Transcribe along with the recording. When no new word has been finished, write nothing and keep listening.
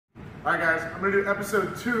All right, guys, I'm gonna do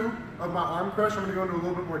episode 2 of my arm crush. I'm gonna go into a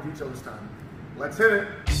little bit more detail this time. Let's hit it.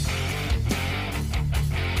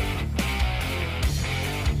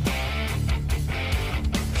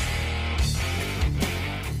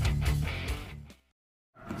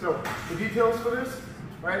 So the details for this,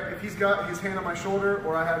 right? If he's got his hand on my shoulder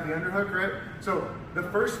or I have the underhook, right? So the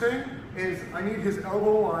first thing is I need his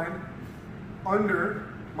elbow line under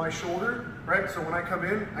my shoulder, right? So when I come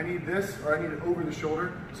in, I need this, or I need it over the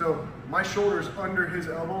shoulder. So my shoulder is under his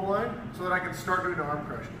elbow line so that I can start doing the arm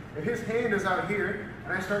crush. If his hand is out here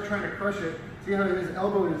and I start trying to crush it, see how his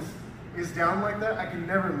elbow is down like that? I can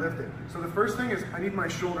never lift it. So the first thing is I need my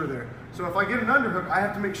shoulder there. So if I get an underhook, I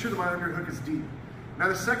have to make sure that my underhook is deep. Now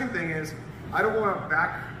the second thing is, I don't want to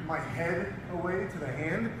back my head away to the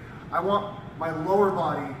hand. I want my lower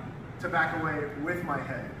body to back away with my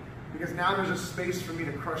head, because now there's a space for me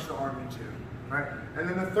to crush the arm into, right? And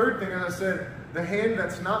then the third thing, as I said, the hand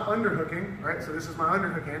that's not underhooking, right? So this is my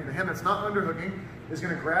underhook hand. The hand that's not underhooking is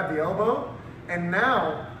gonna grab the elbow, and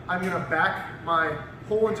now I'm gonna back my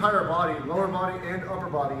whole entire body, lower body and upper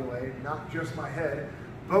body away, not just my head,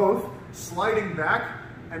 both sliding back,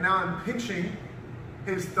 and now I'm pinching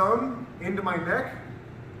his thumb into my neck,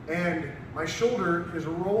 and my shoulder is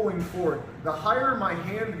rolling forward. The higher my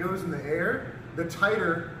hand goes in the air, the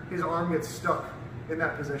tighter his arm gets stuck in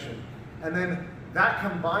that position. And then that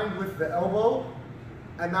combined with the elbow,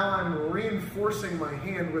 and now I'm reinforcing my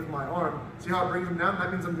hand with my arm. See how it brings him down?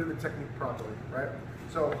 That means I'm doing the technique properly, right?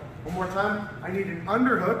 So one more time, I need an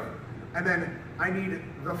underhook, and then I need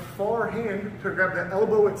the far hand to grab the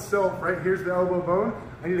elbow itself, right? Here's the elbow bone.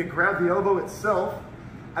 I need to grab the elbow itself,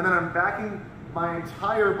 and then I'm backing my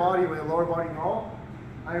entire body with the lower body and all.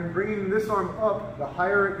 I'm bringing this arm up. The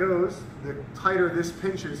higher it goes, the tighter this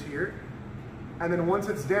pinches here. And then once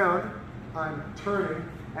it's down, I'm turning.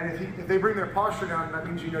 And if they bring their posture down, that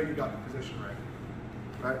means you know you got the position right.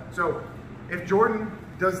 Right? So if Jordan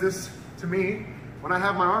does this to me, when I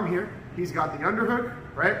have my arm here, he's got the underhook,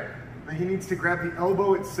 right? And he needs to grab the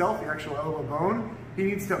elbow itself, the actual elbow bone. He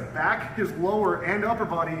needs to back his lower and upper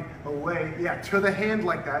body away, yeah, to the hand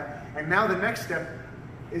like that. And now the next step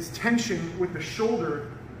is tension with the shoulder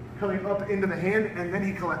coming up into the hand, and then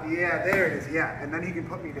he can let, yeah, there it is, yeah, and then he can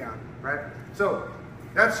put me down, right? So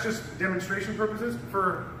that's just demonstration purposes.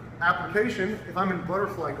 For application, if I'm in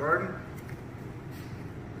butterfly guard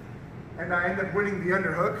and I end up winning the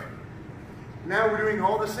underhook, now we're doing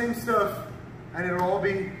all the same stuff, and it'll all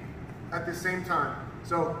be at the same time.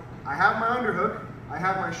 So I have my underhook, I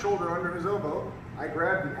have my shoulder under his elbow, I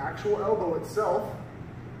grab the actual elbow itself,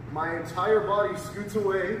 my entire body scoots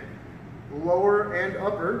away, lower and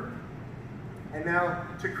upper, and now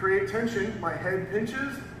to create tension, my head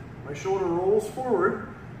pinches, my shoulder rolls forward,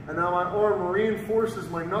 and now my arm reinforces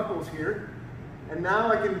my knuckles here, and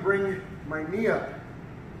now I can bring my knee up.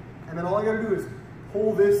 And then all I gotta do is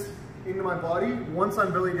pull this into my body. Once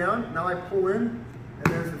I'm belly down, now I pull in, and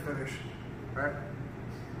there's the finish, right?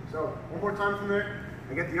 So one more time from there,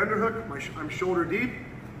 I get the underhook, I'm shoulder deep.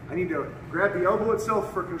 I need to grab the elbow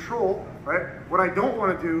itself for control, right? What I don't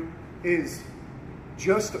want to do is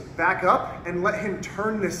just back up and let him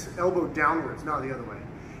turn this elbow downwards, not the other way.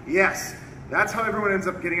 Yes, that's how everyone ends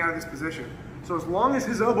up getting out of this position. So as long as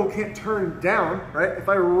his elbow can't turn down, right? If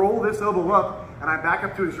I roll this elbow up and I back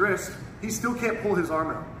up to his wrist, he still can't pull his arm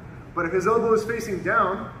out. But if his elbow is facing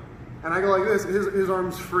down and I go like this, his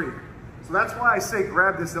arm's free. So that's why I say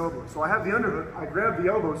grab this elbow. So I have the underhook, I grab the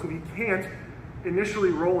elbow so he can't initially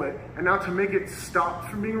roll it, and now to make it stop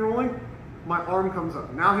from being rolling, my arm comes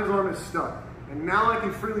up. Now his arm is stuck. And now I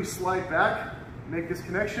can freely slide back, make this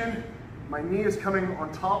connection. My knee is coming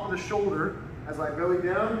on top of the shoulder as I belly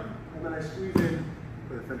down, and then I squeeze in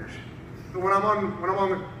for the finish. So when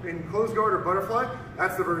I'm in closed guard or butterfly,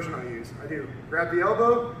 that's the version I use. I do grab the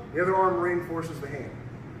elbow, the other arm reinforces the hand.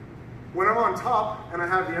 When I'm on top and I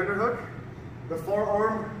have the underhook, the far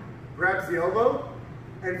arm grabs the elbow,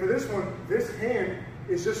 and for this one, this hand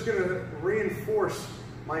is just gonna reinforce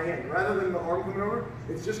my hand. Rather than the arm coming over,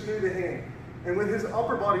 it's just gonna be the hand. And with his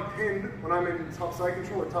upper body pinned, when I'm in top side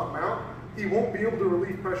control or top mount, he won't be able to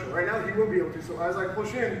relieve pressure. Right now, he will be able to. So as I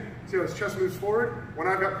push in, see how his chest moves forward? When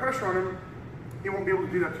I've got pressure on him, he won't be able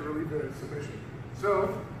to do that to relieve the submission.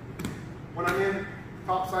 So when I'm in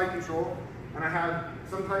top side control and I have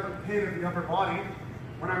some type of pin of the upper body,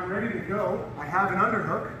 when I'm ready to go, I have an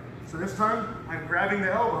underhook. So this time, I'm grabbing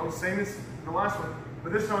the elbow, same as the last one,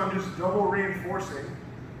 but this time I'm just double reinforcing,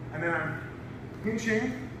 and then I'm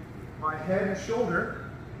pinching my head and shoulder,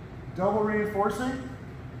 double reinforcing,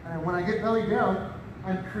 and when I get belly down,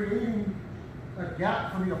 I'm creating a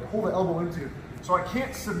gap for me to pull the elbow into. So I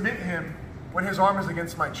can't submit him when his arm is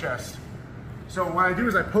against my chest. So what I do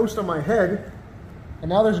is I post on my head, and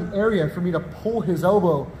now there's an area for me to pull his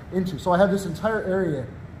elbow into. So I have this entire area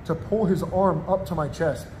to pull his arm up to my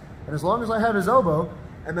chest. And as long as I have his elbow,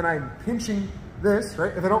 and then I'm pinching this,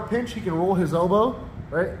 right? If I don't pinch, he can roll his elbow,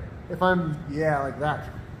 right? If I'm, yeah, like that.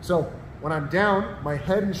 So when I'm down, my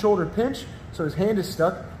head and shoulder pinch, so his hand is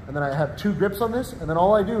stuck, and then I have 2 grips on this, and then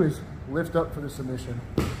all I do is lift up for the submission.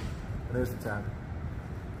 And there's the tap.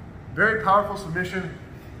 Very powerful submission,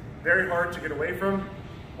 very hard to get away from.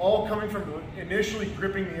 All coming from initially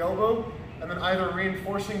gripping the elbow, and then either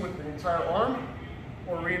reinforcing with the entire arm,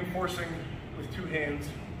 or reinforcing with 2 hands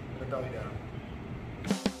and the belly down.